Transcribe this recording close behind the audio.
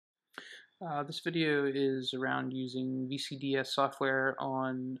This video is around using VCDS software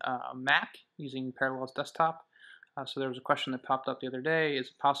on Mac using Parallels Desktop. So there was a question that popped up the other day. Is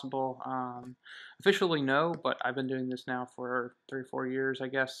it possible? Officially no, but I've been doing this now for 3 or 4 years, I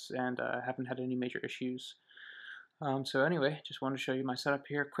guess, and haven't had any major issues. So anyway, just wanted to show you my setup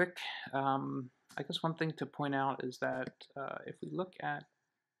here quick. I guess one thing to point out is that if we look at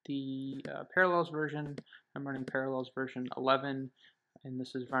the Parallels version, I'm running Parallels version 11. And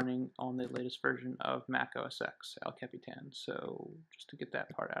this is running on the latest version of Mac OS X, El Capitan. So just to get that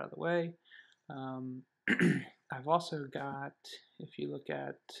part out of the way, I've also got, if you look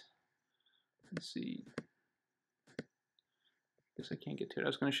at, let's see, I guess I can't get to it. I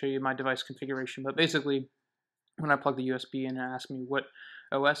was going to show you my device configuration, but basically when I plug the USB in, it asks me what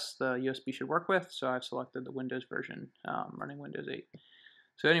OS the USB should work with. So I've selected the Windows version, running Windows 8.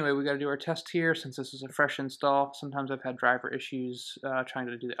 So anyway, we got to do our test here since this is a fresh install. Sometimes I've had driver issues trying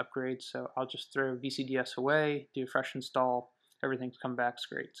to do the upgrade, so I'll just throw VCDS away, do a fresh install, everything's come back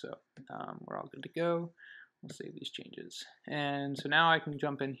great. So we're all good to go. We'll save these changes. And so now I can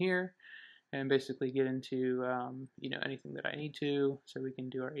jump in here and basically get into anything that I need to. So we can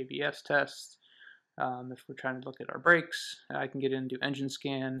do our ABS test. If we're trying to look at our brakes, I can get in and do engine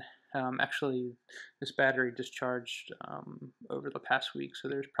scan. Actually, this battery discharged over the past week, so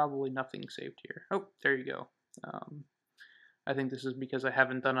there's probably nothing saved here. Oh, there you go. I think this is because I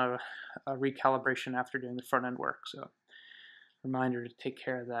haven't done a recalibration after doing the front end work, so reminder to take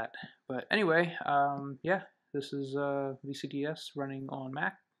care of that. But anyway, yeah, this is VCDS running on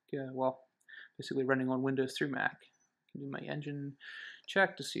Mac. Well, basically running on Windows through Mac. I can do my engine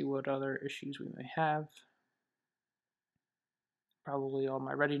check to see what other issues we may have. Probably all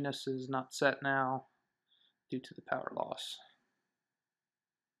my readiness is not set now due to the power loss.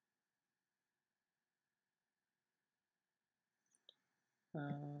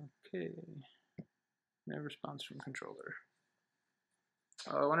 Okay, no response from controller.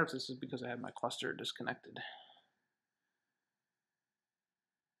 I wonder if this is because I have my cluster disconnected.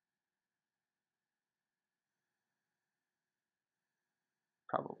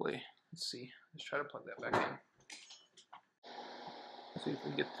 Probably. Let's see. Let's try to plug that back in. Let's see if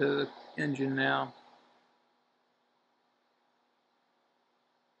we get to the engine now.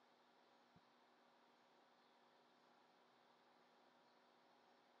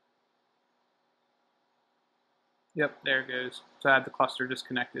 Yep, there it goes. So I had the cluster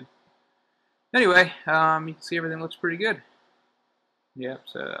disconnected. Anyway, you can see everything looks pretty good. Yep,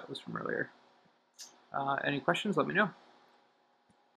 so that was from earlier. Any questions? Let me know.